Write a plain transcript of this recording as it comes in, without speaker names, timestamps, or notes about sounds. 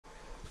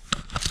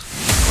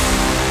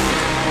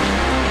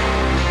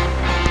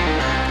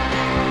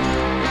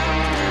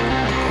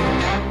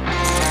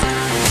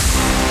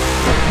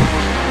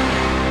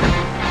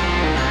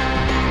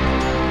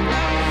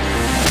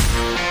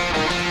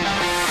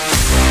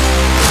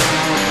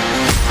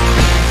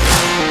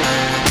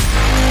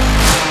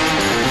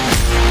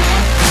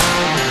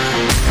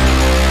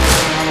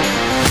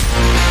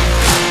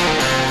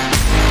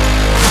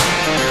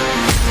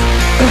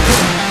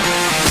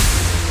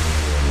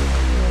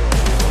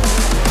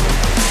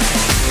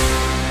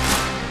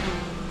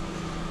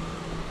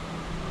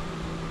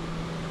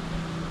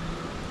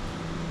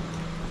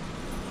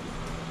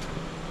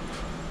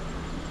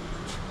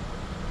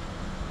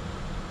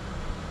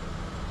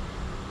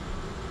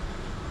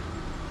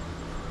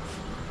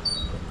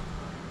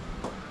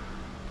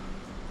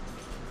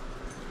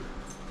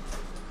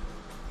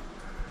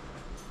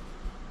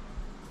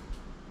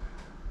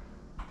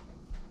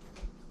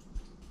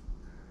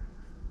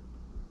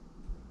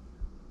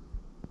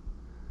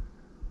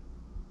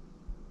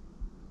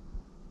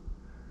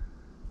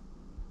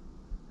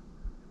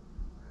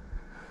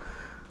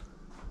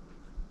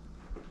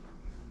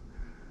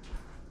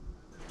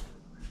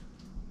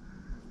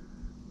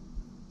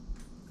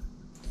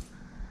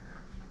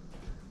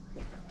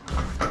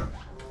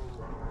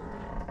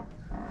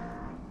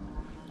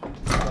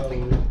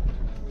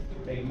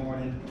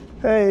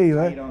Hey,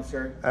 How you doing,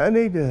 sir? I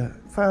need to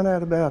find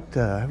out about,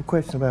 I have a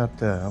question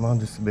about, I'm on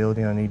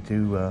disability. I need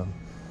to,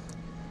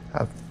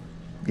 I'm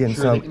getting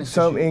Sure, they can assist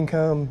some you.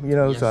 income, you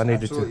know, so I Yes,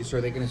 needed absolutely, to. sir.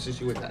 They can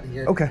assist you with that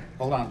here. Okay.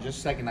 Hold on just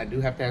a second. I do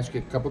have to ask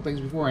you a couple things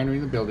before entering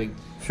the building.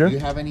 Sure. Do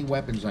you have any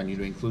weapons on you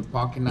to include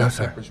pocket No, knife,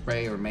 sir. pepper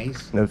spray, or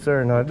mace? No,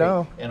 sir, not at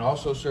all. And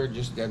also, sir,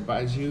 just to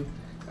advise you,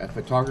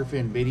 photography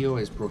and video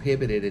is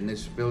prohibited in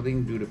this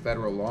building due to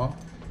federal law.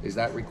 Is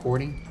that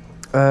recording?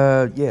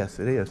 Yes,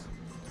 it is.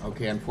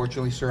 Okay,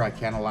 unfortunately, sir, I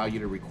can't allow you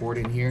to record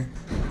in here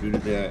due to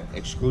the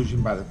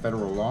exclusion by the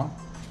federal law.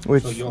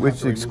 Which So you'll have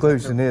to remove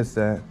exclusion that, is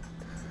that?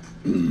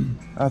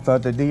 I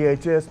thought the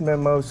DHS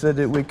memo said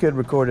that we could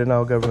record in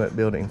all government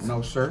buildings.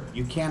 No, sir.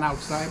 You can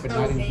outside, but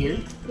not in here.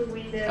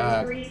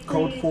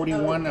 Code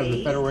 41 of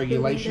the Federal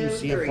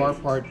Regulations,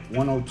 CFR Part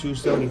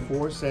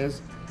 10274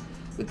 says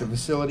that the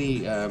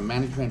facility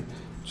management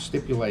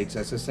stipulates,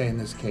 SSA in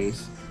this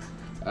case,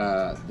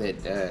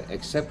 that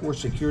except where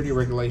security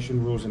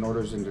regulation rules and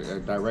orders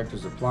and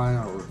directives apply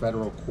or a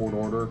federal court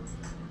order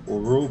or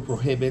rule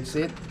prohibits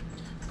it,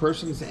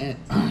 persons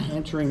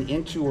entering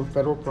into or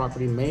federal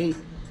property may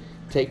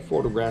take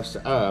photographs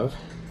of,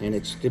 and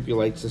it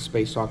stipulates the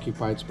space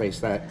occupied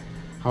space that,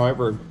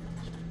 however,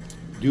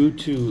 due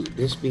to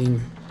this being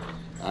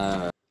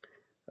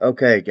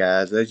Okay,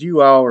 guys, as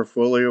you all are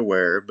fully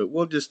aware, but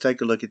we'll just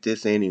take a look at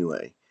this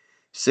anyway.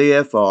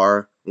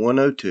 CFR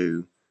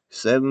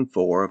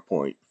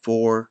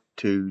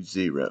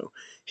 102.74.420.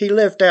 He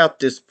left out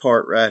this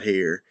part right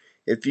here.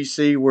 If you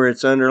see where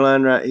it's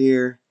underlined right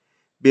here,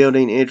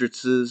 building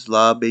entrances,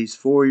 lobbies,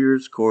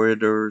 foyers,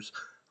 corridors,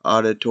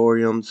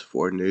 auditoriums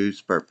for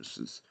news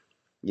purposes.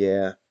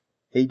 Yeah,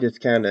 he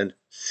just kind of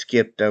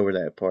skipped over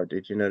that part.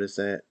 Did you notice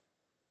that?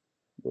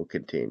 We'll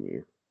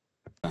continue.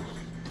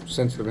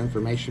 sensitive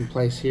information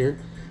place here.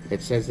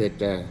 It says that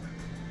the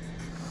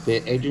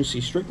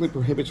agency strictly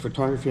prohibits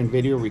photography and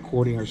video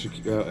recording or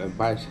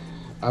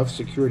of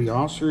security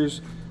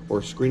officers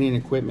or screening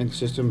equipment,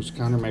 systems,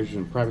 countermeasures,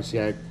 and Privacy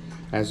Act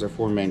as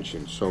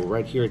aforementioned. So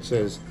right here it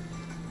says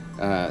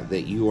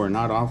that you are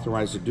not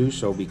authorized to do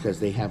so because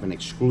they have an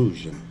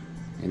exclusion,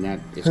 and that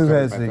is Who covered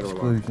has by the federal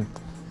exclusion? law.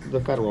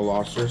 The federal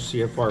law, sir,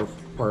 CFR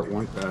Part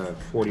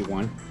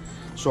 41.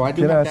 So I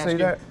do Did have I to ask say you.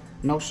 that?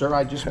 No, sir,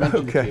 I just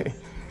mentioned it to Okay. you.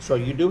 So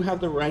you do have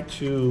the right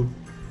to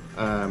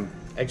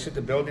exit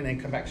the building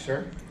and come back,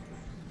 sir.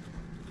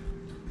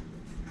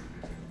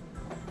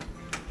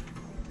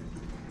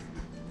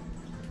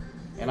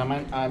 And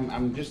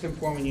I'm just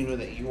informing you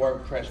that you are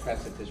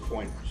trespassed at this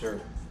point,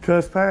 sir.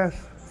 Trespass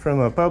from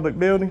a public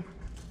building?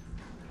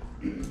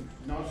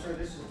 No, sir,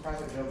 this is a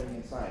private building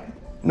inside.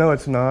 No,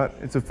 it's not.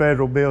 It's a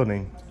federal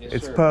building. Yes,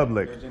 It's sir,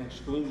 public. There's an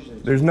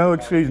exclusion. There's no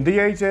exclusion.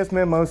 DHS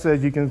memo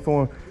says you can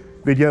form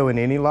video in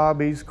any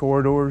lobbies,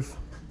 corridors,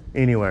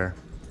 anywhere.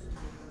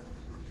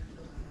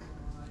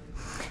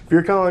 If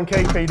you're calling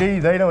KPD,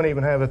 they don't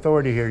even have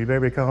authority here. You better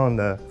be calling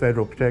the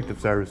Federal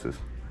Protective Services.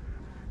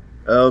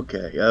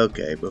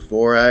 Okay.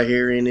 Before I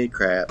hear any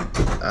crap,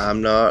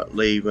 I'm not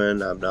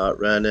leaving. I'm not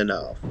running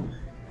off.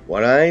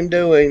 What I'm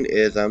doing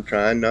is I'm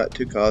trying not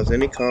to cause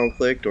any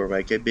conflict or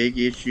make a big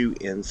issue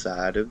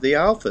inside of the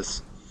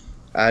office.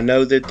 I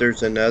know that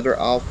there's another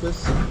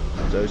office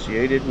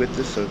associated with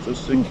the Social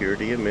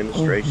Security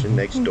Administration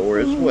next door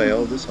as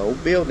well. This whole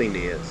building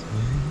is.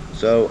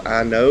 So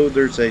I know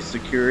there's a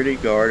security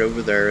guard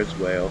over there as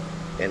well,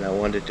 and I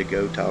wanted to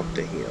go talk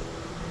to him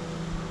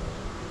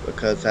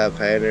because I've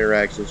had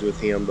interactions with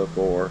him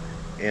before,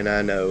 and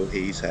I know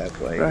he's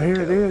halfway. Right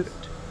here it is.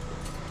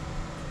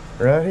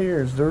 Right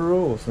here is the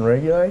rules and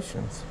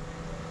regulations.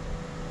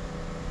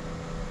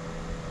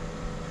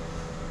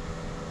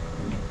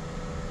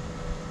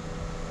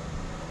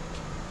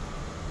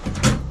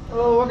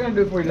 Hello, what can I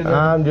do for you today?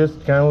 I'm just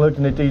kind of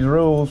looking at these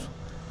rules.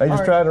 They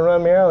just tried to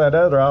run me out of that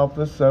other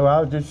office, so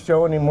I was just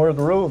showing him where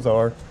the rules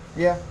are.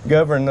 Yeah.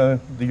 Govern the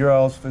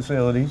y'all's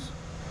facilities.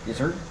 Yes,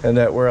 sir. And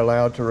that we're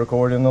allowed to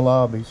record in the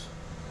lobbies.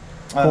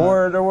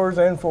 Corridors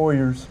and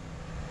foyers.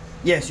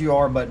 Yes, you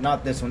are, but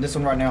not this one. This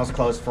one right now is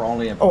closed for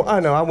only. Oh, I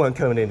know. I wasn't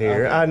coming in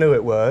here. Okay. I knew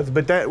it was,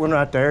 but that one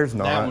right there is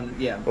not. That one,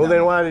 yeah. Well,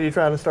 then why did you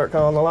try to start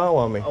calling the law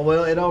on me? Oh,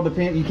 well, it all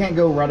depends. You can't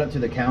go right up to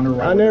the counter.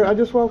 I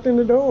just walked in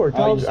the door.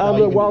 Oh, you can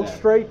do walked that.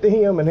 straight to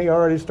him, and he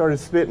already started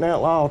spitting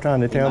out law,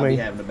 trying to He tell might me.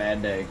 be having a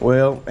bad day.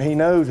 Well, he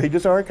knows. He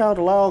just already called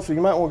the law, so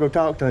you might want to go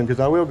talk to him, because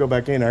I will go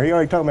back in there. He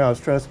already told me I was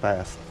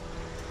trespassed.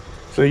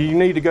 So you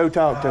need to go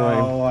talk to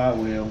him. Oh, I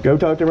will. Go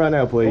talk to him right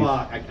now, please.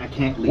 Well, I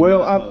can't leave.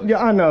 Well,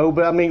 yeah, I know,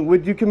 but I mean,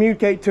 would you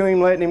communicate to him,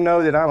 letting him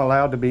know that I'm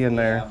allowed to be in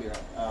there? I'll be right.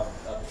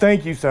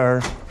 Thank you,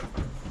 sir.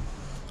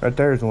 Right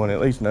there's the one that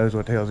at least knows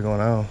what the hell's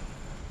going on.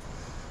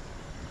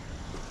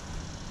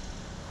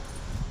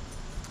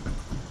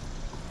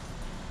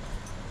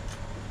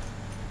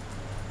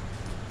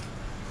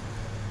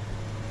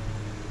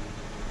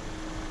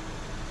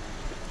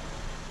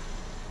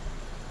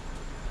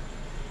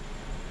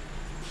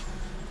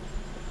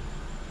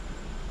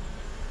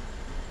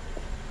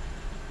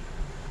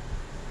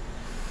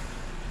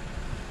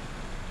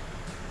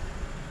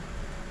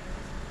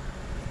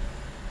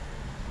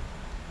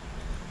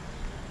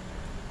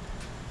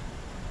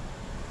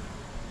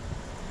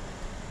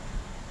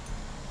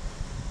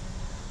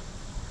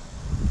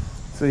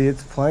 See,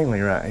 it's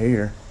plainly right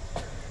here.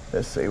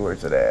 Let's see,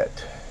 where's it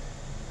at?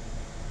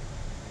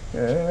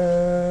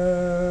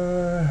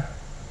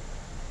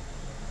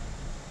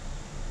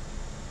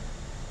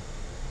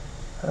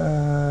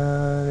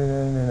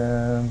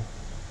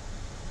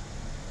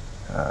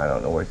 I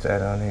don't know where it's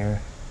at on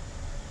here.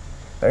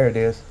 There it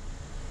is.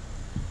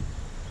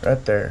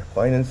 Right there,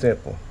 plain and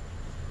simple.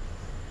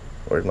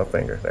 Where's my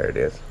finger? There it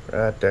is.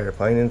 Right there,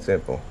 plain and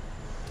simple.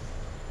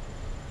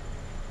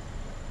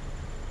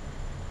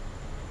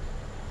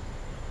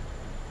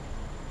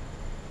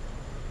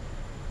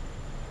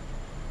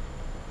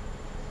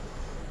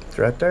 It's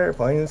right there,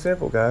 plain and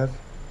simple, guys.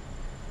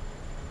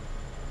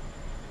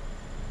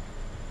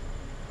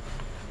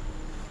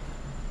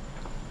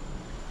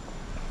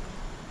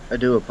 I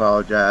do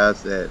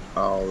apologize that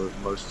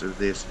most of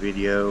this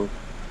video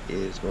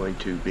is going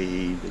to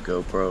be the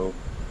GoPro.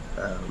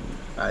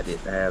 I didn't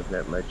have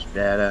that much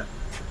data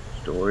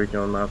storage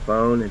on my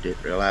phone and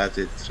didn't realize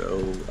it, so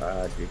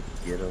I didn't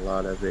get a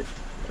lot of it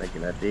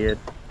thinking I did.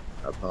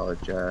 I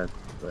apologize,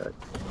 but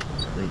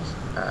at least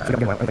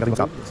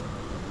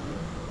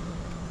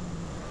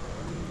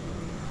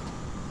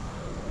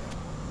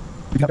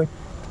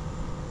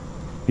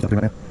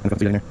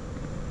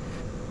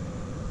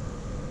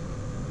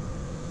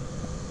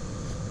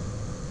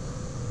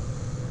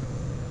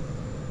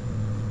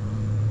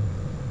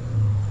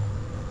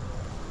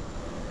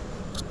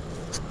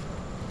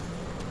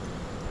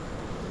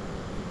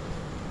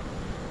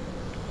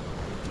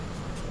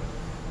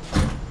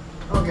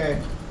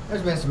Okay,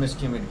 there's been some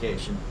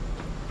miscommunication.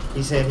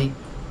 He said he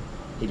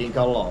didn't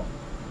call off.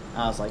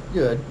 I was like,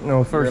 good.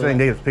 No, first thing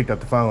he did was picked up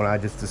the phone. I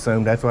just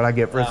assumed that's what I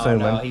get for assuming.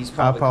 No, he's I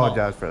probably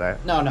apologize for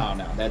that. No.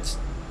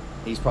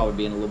 He's probably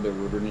being a little bit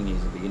ruder than he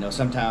needs to be. You know,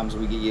 sometimes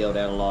we get yelled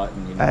at a lot,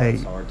 and you know, Hey,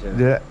 it's hard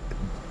to.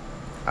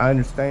 I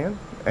understand,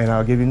 and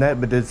I'll give him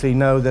that. But does he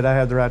know that I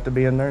have the right to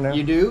be in there now?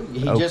 You do.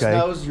 He just Okay.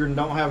 knows you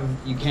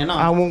cannot.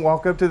 I won't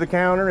walk up to the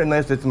counter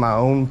unless it's my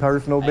own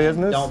personal And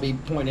business. don't be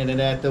pointing it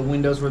at the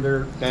windows where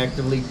they're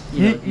actively.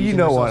 You using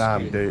know their what Social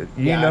I'm Security.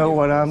 doing. You Yeah, I know do.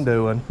 what I'm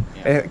doing.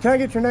 Yeah. Can I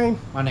get your name?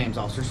 My name's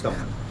Officer Stone.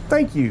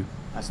 Thank you.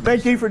 That's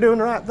Thank you for doing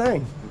the right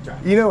thing.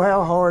 Trying. You know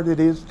how hard it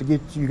is to get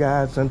you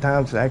guys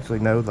sometimes to actually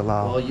know the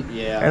law. Well,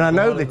 yeah. And I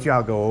know that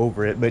y'all go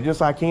over it, but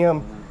just like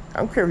him, I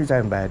don't care if he's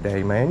having a bad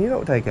day, man. You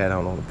don't take that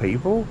on the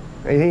people.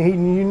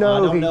 You know.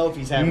 I don't know if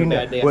he's having a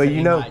bad day. Well, He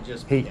you know, might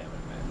just be having a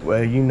bad day.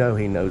 well, you know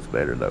he knows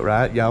better though,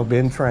 right? Y'all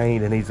been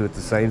trained, and he's with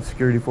the same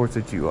security force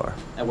that you are.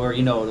 And where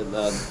you know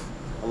that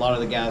a lot of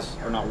the guys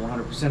are not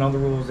 100% on the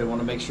rules. They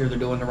want to make sure they're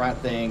doing the right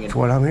thing. And That's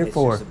what I'm here it's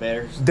for. Just a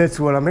better. That's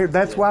what I'm here.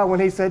 That's Yeah. why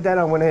when he said that,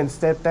 I went ahead and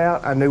stepped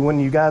out. I knew one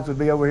of you guys would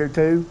be over here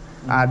too.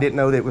 I didn't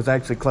know that it was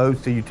actually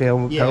closed till you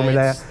told me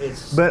that.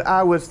 But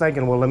I was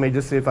thinking, well, let me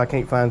just see if I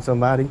can't find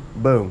somebody.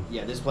 Boom.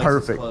 Yeah, this place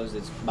Perfect. is closed.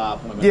 It's by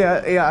appointment.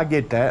 Yeah, I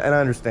get that, and I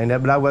understand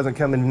that. But I wasn't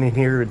coming in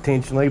here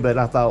intentionally. But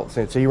I thought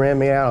since he ran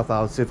me out, I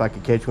thought I'd see if I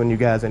could catch one of you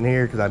guys in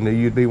here because I knew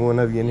you'd be one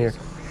of you in here.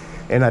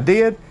 And I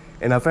did,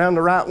 and I found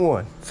the right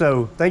one.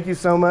 So thank you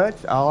so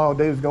much. All I'll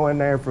do is go in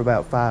there for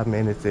about 5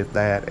 minutes, if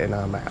that, and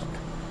I'm out.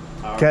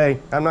 Okay,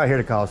 I'm not here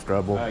to cause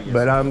trouble, Yes,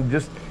 but I'm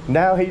just,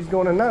 now he's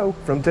going to know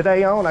from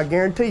today on. I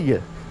guarantee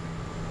you,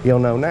 he'll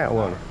know now,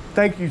 won't he?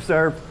 Thank you,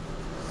 sir.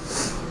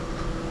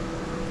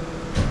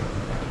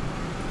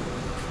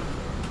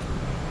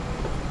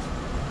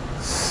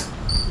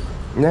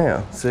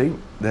 Now, see,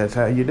 that's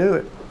how you do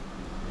it.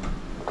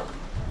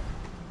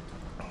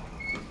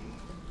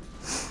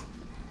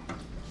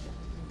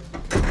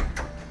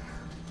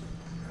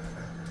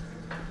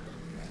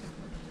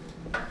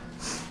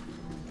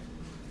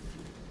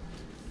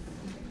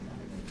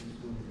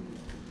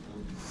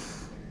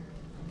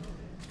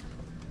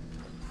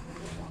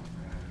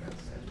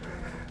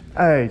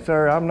 Hey,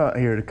 sir, I'm not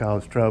here to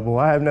cause trouble.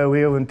 I have no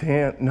ill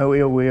intent, no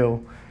ill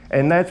will.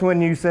 And that's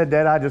when you said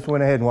that, I just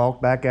went ahead and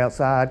walked back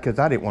outside because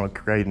I didn't want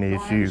to create an No,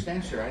 I issue.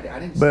 understand, sir.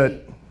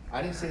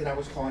 I didn't say that I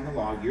was calling the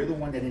law. You're the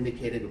one that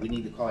indicated that we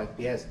need to call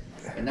FPS,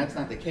 and that's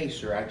not the case,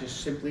 sir. I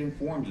just simply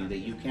informed you that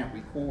you can't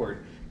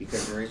record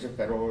because there is a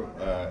federal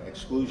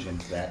exclusion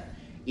to that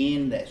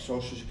in that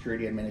Social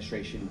Security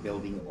Administration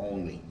building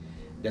only.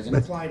 Doesn't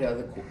apply to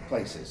other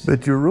places.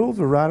 But your rules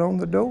are right on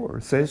the door.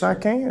 It says I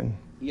can.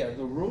 Yeah,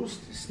 the rules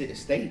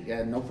state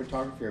no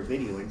photography or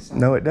video inside.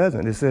 No, it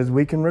doesn't. It says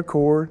we can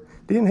record.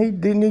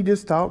 Didn't he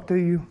just talk to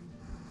you?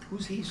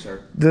 Who's he,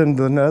 sir?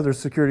 The other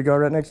security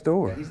guard right next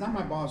door. He's not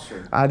my boss,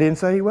 sir. I didn't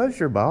say he was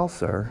your boss,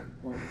 sir.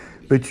 Well,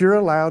 But you're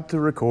allowed to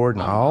record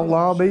in all I'm in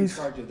lobbies.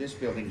 charge of this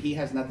building. He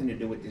has nothing to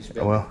do with this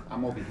building. Well,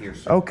 I'm over here,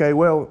 sir. Okay,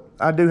 well,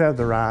 I do have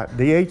the right.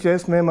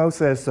 DHS memo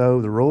says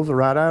so. The rules are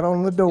right out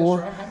on the Yes, door.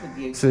 sir, I have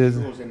the DHS Says-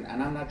 rules, and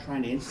I'm not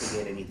trying to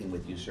instigate anything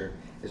with you, sir.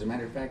 As a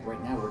matter of fact,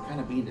 right now, we're kind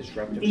of being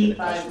disruptive to the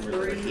customers that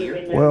are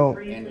here. Well-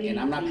 And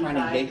I'm not trying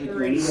to engage with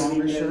you any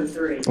longer,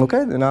 sir.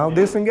 Okay, then I'll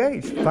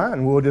disengage.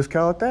 Fine, we'll just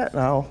call it that.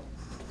 And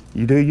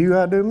you do you,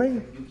 I do me.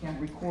 You can't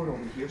record over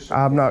here, sir.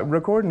 I'm not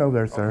recording over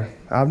there, sir.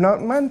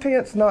 My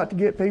intent's not to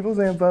get people's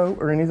info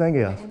or anything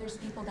else. And there's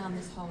people down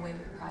this hallway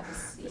with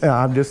privacy. Yeah,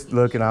 I'm just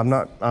looking. I'm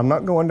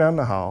not going down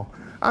the hall.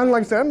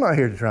 Like I said, I'm not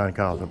here to try and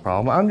cause a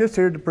problem. I'm just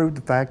here to prove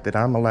the fact that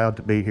I'm allowed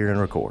to be here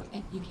and record.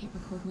 And you can't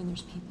record when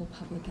there's people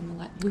public in the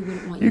lot. We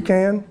wouldn't want You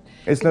can.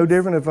 It's no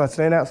different if I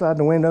stand outside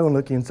the window and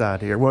look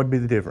inside here. What would be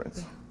the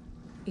difference?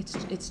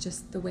 It's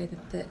just the way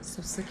that the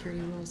Social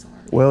Security rules are.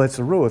 Well, it's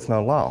a rule. It's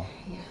not law.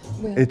 Yeah.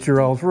 Well, It's your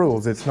all's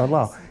rules. It's not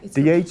law. It's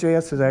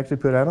DHS has actually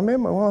put out a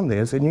memo on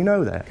this, and you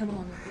know that. Come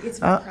on, it's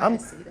about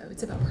privacy, though.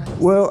 It's about privacy.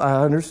 Well,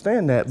 I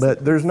understand that,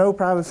 but there's no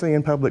privacy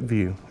in public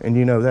view, and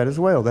you know that as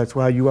well. That's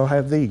why you all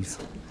have these.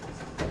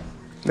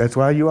 That's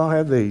why you all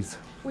have these,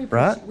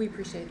 right? We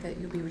appreciate that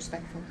you'll be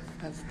respectful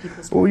of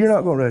people's. Well, you're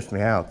not going to rush me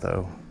out,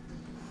 though.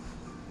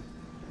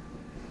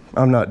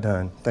 I'm not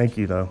done. Thank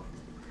you, though.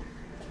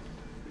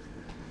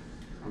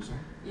 I'm sorry?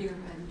 You go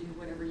ahead and do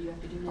whatever you have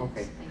to do next.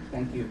 Okay,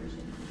 thank you.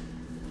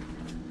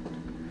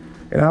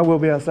 And I will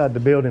be outside the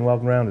building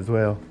walking around as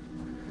well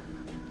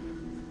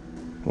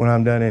when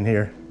I'm done in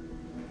here.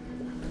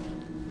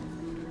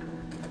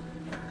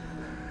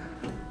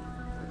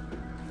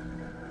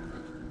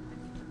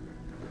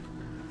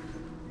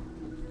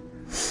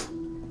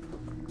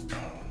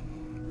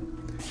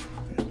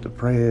 The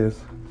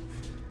press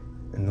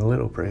and the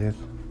little press.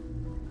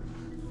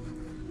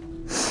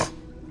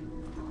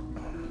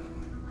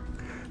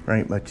 There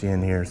ain't much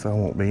in here, so I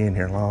won't be in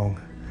here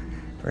long.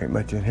 There ain't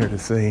much in here to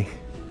see.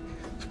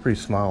 It's a pretty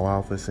small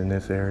office in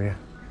this area,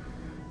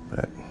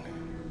 but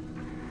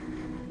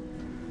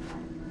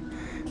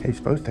he's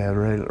supposed to have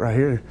right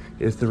here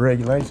is the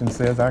regulation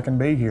says I can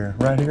be here,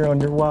 right here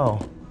on your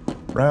wall,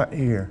 right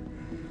here.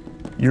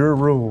 Your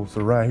rules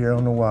are right here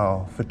on the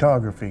wall.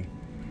 Photography.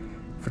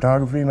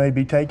 Photography may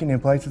be taken in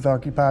places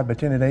occupied by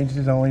tenant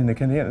agencies only in the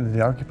content of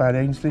the occupied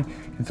agency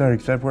concerned,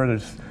 except where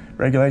there's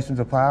regulations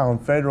apply on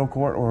federal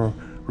court or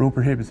rule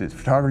prohibits it.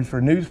 Photography for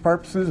news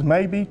purposes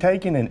may be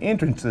taken in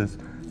entrances,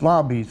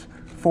 lobbies,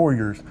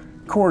 foyers,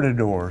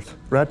 corridors.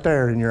 Right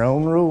there in your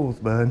own rules,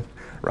 bud.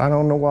 Right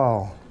on the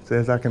wall.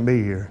 Says I can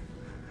be here.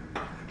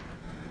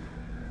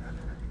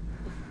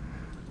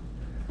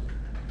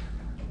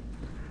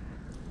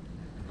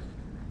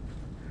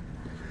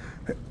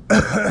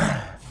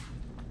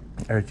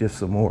 There's just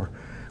some more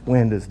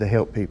windows to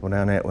help people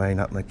down that way,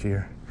 not much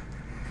here.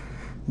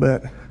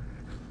 But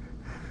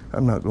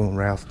I'm not going to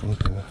roust them,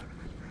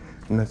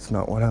 and that's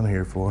not what I'm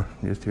here for.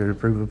 I'm just here to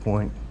prove a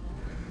point.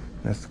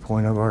 That's the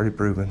point I've already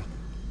proven.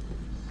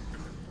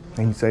 He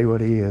can say what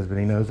he is, but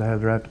he knows I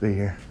have the right to be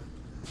here.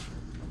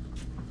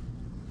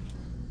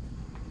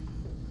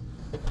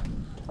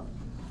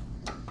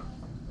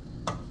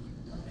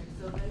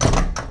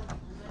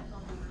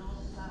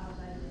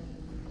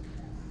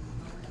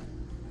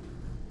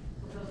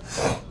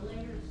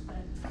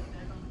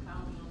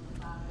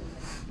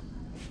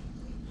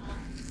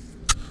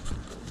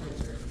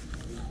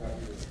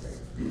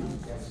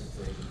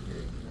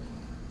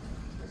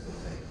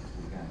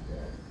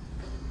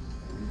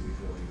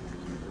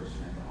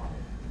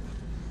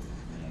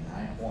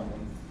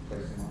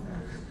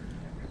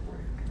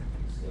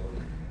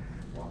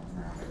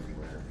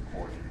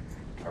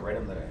 I read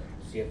them that a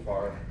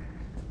CFR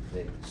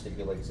that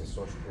stipulates that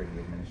Social Security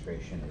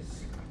Administration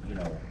is,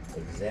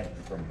 exempt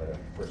from the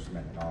First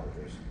Amendment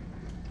auditors.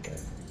 But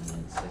he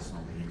insists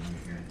on being in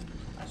here.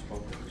 I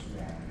spoke to this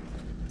morning.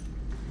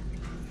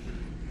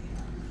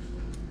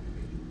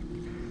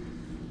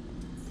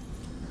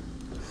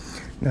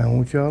 Now I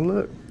want y'all to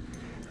look.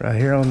 Right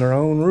here on their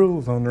own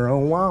rules, on their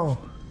own wall.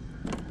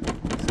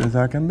 Says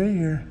I can be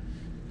here.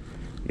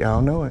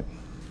 Y'all know it.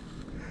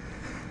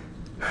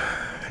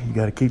 You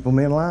gotta keep them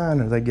in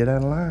line or they get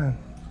out of line.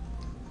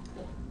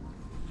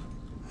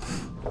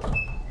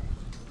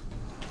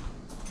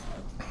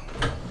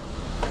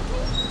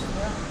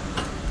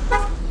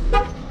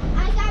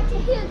 I got to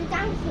hear the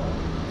dinosaur.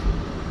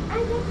 I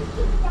got to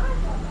see the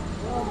dinosaur.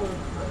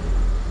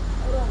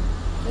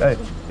 Hey,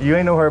 you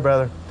ain't nowhere,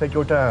 brother. Take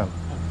your time.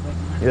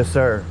 Yes,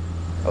 sir.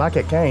 I like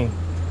that cane.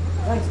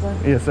 Thanks,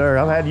 man. Yes, sir.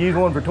 I've had to use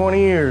one for 20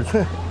 years.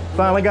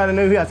 Finally got a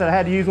new hip. I said I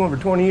had to use one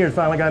for 20 years.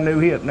 Finally got a new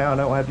hip. Now I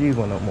don't have to use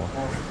one no more.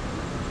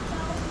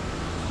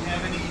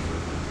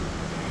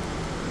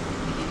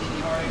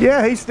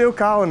 Yeah, he's still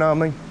calling on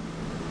me,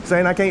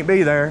 saying I can't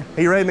be there.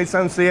 He read me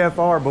some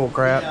CFR bull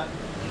crap. Yeah.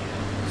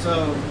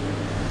 So,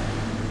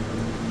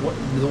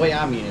 the way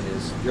I'm in it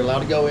is, you're allowed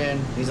to go in.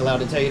 He's allowed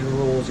to tell you the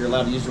rules. You're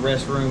allowed to use the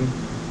restroom,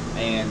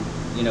 and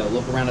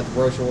look around at the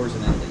brochures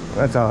and then leave.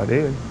 That's all I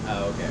did.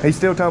 Oh, okay. He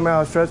still told me I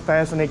was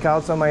trespassing. He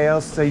called somebody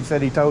else. He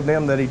said he told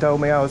them that he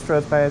told me I was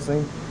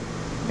trespassing.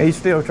 He's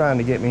still trying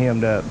to get me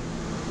hemmed up.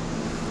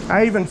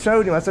 I even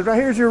showed him. I said, right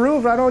here's your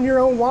rules right on your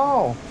own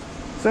wall.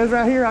 It says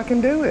right here I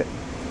can do it.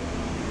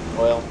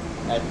 Well,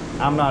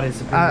 I'm not his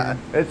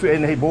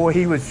superior.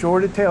 He was sure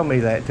to tell me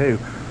that too.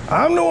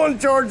 I'm the one in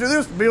charge of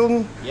this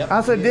building. Yep,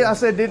 I said, he is.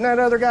 didn't that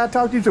other guy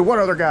talk to you? He said, what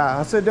other guy?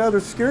 I said, the other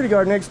security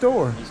guard next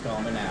door. He's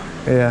calling me now.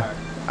 Yeah.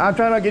 I'm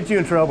trying not to get you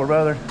in trouble,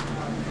 brother.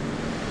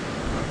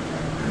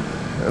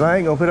 And I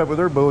ain't gonna put up with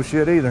their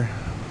bullshit either.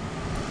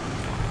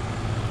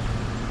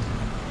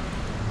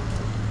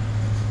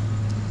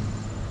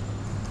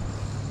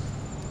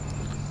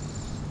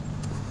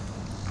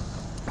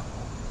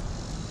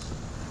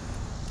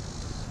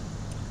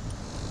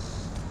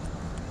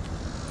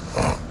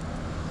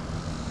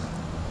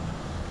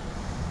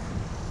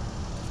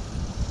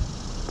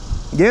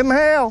 Give him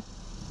hell.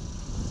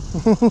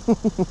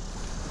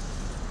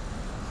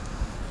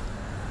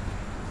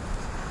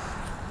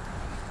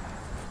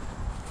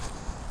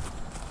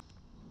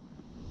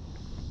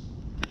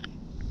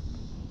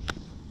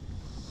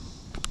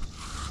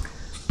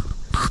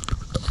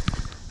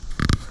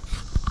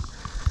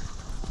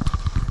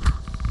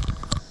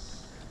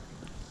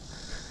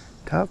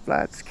 Top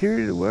flight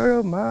security of the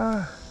world,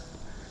 my.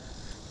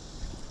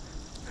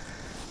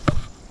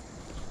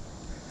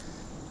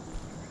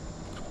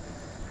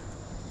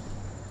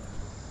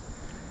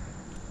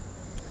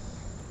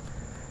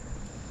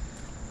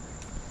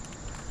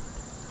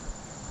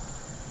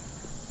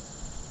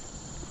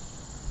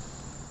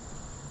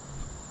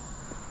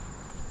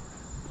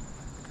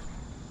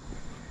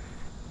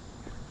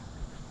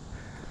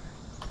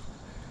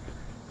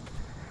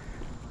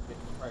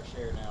 Fresh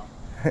air now.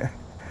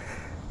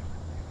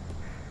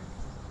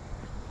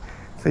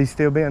 So he's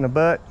still being a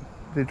butt?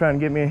 Is he trying to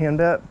get me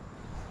hemmed up?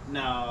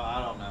 No,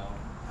 I don't know.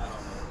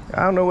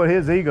 I don't know what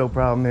his ego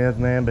problem is,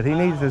 man, but he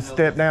needs to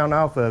step down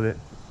off of it.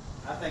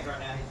 I think right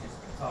now he's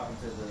just talking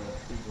to the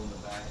people in the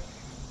back,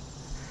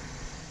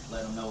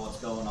 letting them know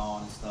what's going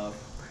on and stuff.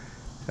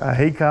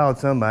 He called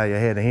somebody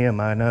ahead of him,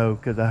 I know,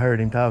 because I heard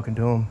him talking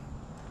to him.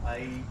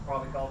 He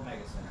probably called Mega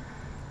Center.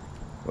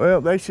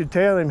 Well, they should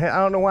tell him. I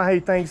don't know why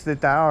he thinks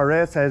that the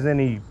IRS has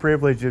any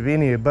privilege of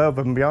any above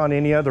and beyond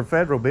any other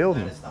federal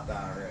building. It's not the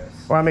IRS.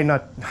 Well, I mean,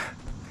 not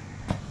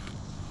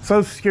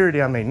Social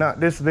Security, I mean, not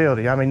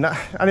disability. I mean, not,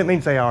 I didn't mean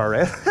to say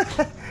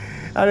IRS.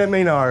 I didn't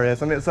mean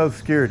IRS, I meant Social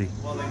Security.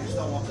 Well, they just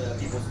don't want the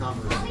people's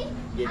numbers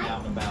getting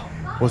out and about.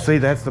 Well, see,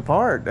 that's the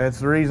part. That's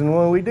the reason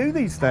why we do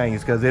these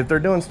things, because if they're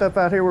doing stuff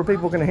out here where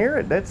people can hear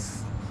it,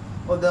 that's...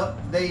 Well,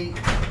 what they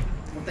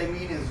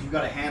mean is you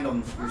got to hand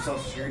them your Social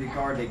Security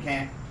card. They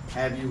can't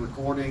have you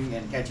recording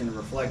and catching the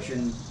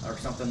reflection or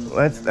something.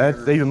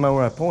 That's even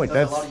more my point.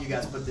 That's, a lot of you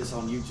guys put this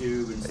on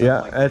YouTube and stuff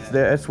like that.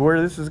 Yeah, that's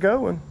where this is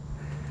going.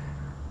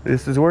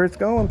 This is where it's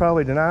going,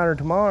 probably tonight or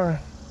tomorrow.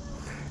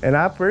 And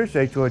I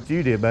appreciate what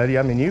you did, buddy.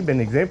 I mean, you've been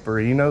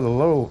exemplary. You know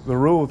the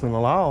rules and the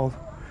laws.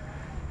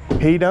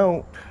 He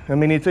don't. I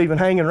mean, it's even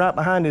hanging right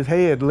behind his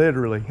head,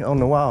 literally, on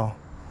the wall.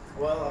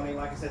 Well, I mean,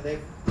 like I said,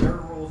 their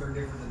rules are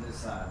different than this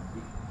side.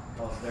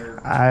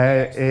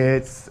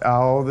 It's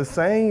all the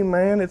same,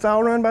 man. It's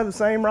all run by the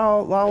same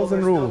laws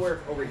and rules. There's nowhere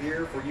over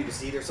here for you to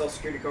see their Social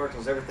Security card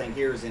because everything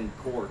here is in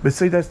court. But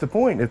see, that's the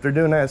point. If they're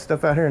doing that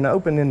stuff out here in the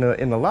open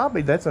in the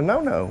lobby, that's a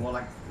no-no. Well,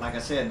 like I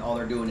said, all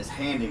they're doing is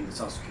handing the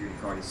Social Security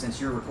card.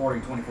 Since you're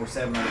recording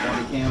 24/7 on the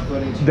body cam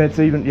footage. That's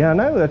even, yeah, I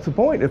know. That's the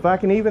point. If I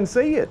can even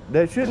see it,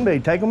 that shouldn't be.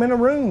 Take them in a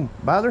room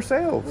by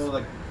themselves. Well,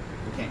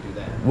 we can't do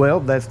that. Well,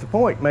 that's the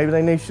point. Maybe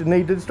they should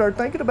need to start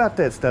thinking about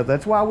that stuff.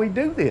 That's why we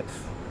do this.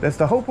 That's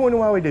the whole point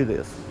of why we do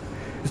this.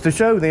 Is to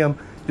show them,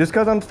 just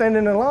because I'm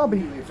standing in the lobby.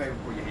 Do me a favor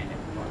before you hand it.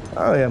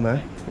 Oh, yeah,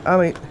 man. I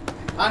mean...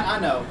 I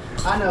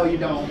know you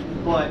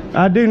don't, but...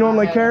 I do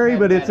normally carry,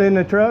 but it's in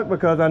the truck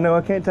because I know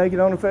I can't take it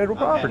on the federal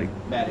property.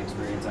 Bad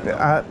experience,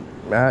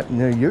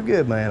 no, you're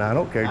good, man. I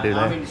don't care to do that.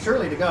 I mean,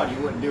 surely to God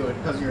you wouldn't do it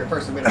because you're a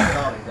person with a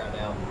colleague right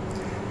now.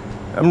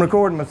 I'm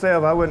recording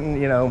myself. I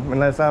wouldn't,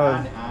 unless I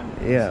was...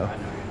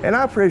 And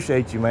I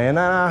appreciate you, man.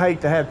 I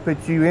hate to have to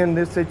put you in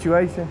this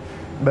situation,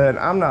 but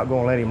I'm not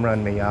going to let him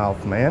run me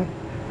off, man.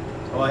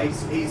 Well,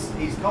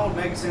 he's called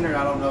Mega Center.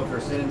 I don't know if they're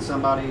sending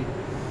somebody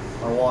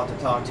or what to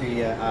talk to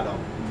you. I don't.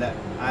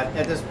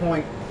 At this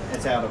point,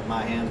 it's out of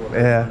my hands. What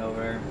they're doing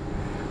over there.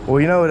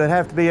 Well, it'd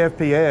have to be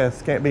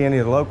FPS. Can't be any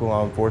of the local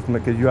law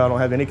enforcement because you all don't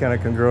have any kind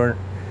of congruent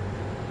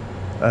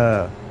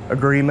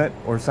agreement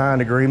or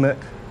signed agreement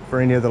for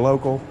any of the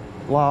local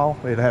law.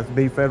 It'd have to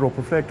be Federal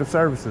Protective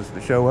Services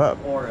to show up.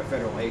 Or a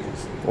federal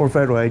agency. Or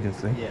federal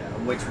agency. Yeah,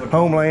 which would...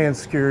 Homeland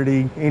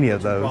Security, any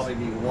of those. Would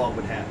probably be what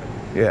would happen.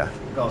 Yeah.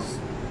 Because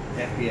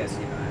FPS,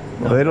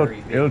 well,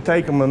 it'll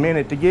take them a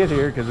minute to get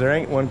here because there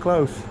ain't one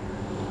close.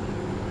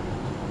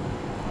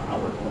 I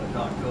wouldn't want to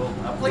talk to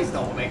them. Please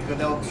don't make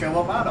they'll show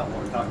up. I don't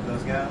want to talk to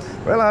those guys.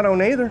 Well, I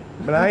don't either,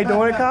 but I ain't the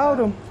one that called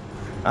them.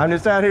 I'm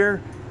just out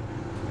here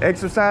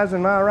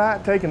exercising my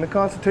right, taking the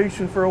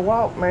Constitution for a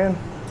walk, man.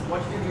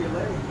 What you do to your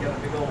leg? You got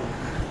a big old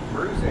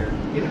bruise there.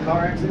 You get in a car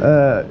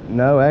accident?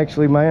 No,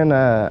 actually, man,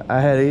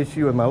 I had an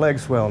issue with my leg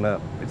swelling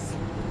up. It's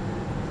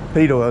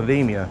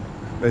pedal-edema.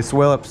 They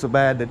swell up so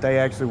bad that they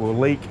actually will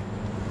leak.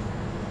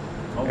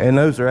 Oh. And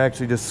those are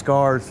actually just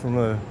scars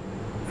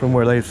from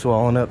where they've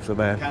swollen up so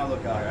bad. Kind of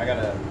look like I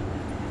gotta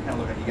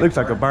look like you looks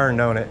like a burn,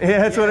 don't it? Yeah,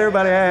 that's what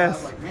everybody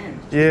asks. Like,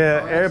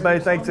 yeah, everybody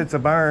thinks it's a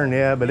burn,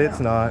 yeah, but it's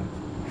not.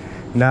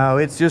 No,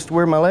 it's just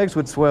where my legs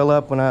would swell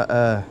up when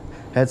I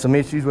had some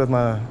issues with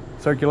my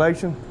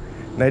circulation.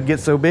 And they'd get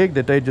so big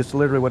that they just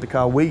literally what they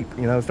call weep,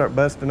 start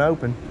busting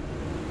open.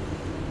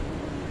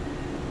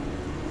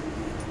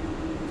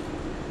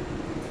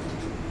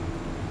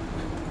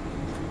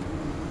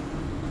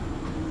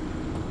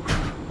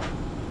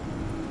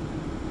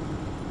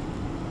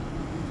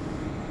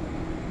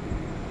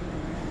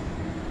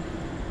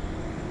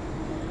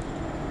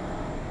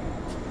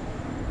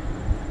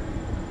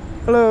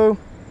 Hello.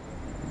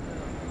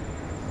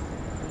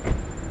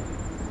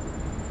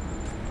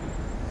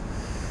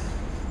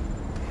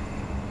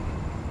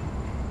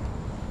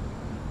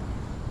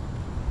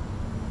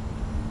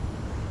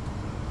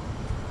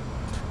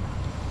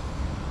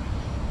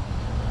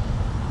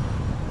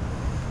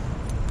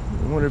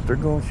 wonder if they're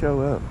gonna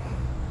show up.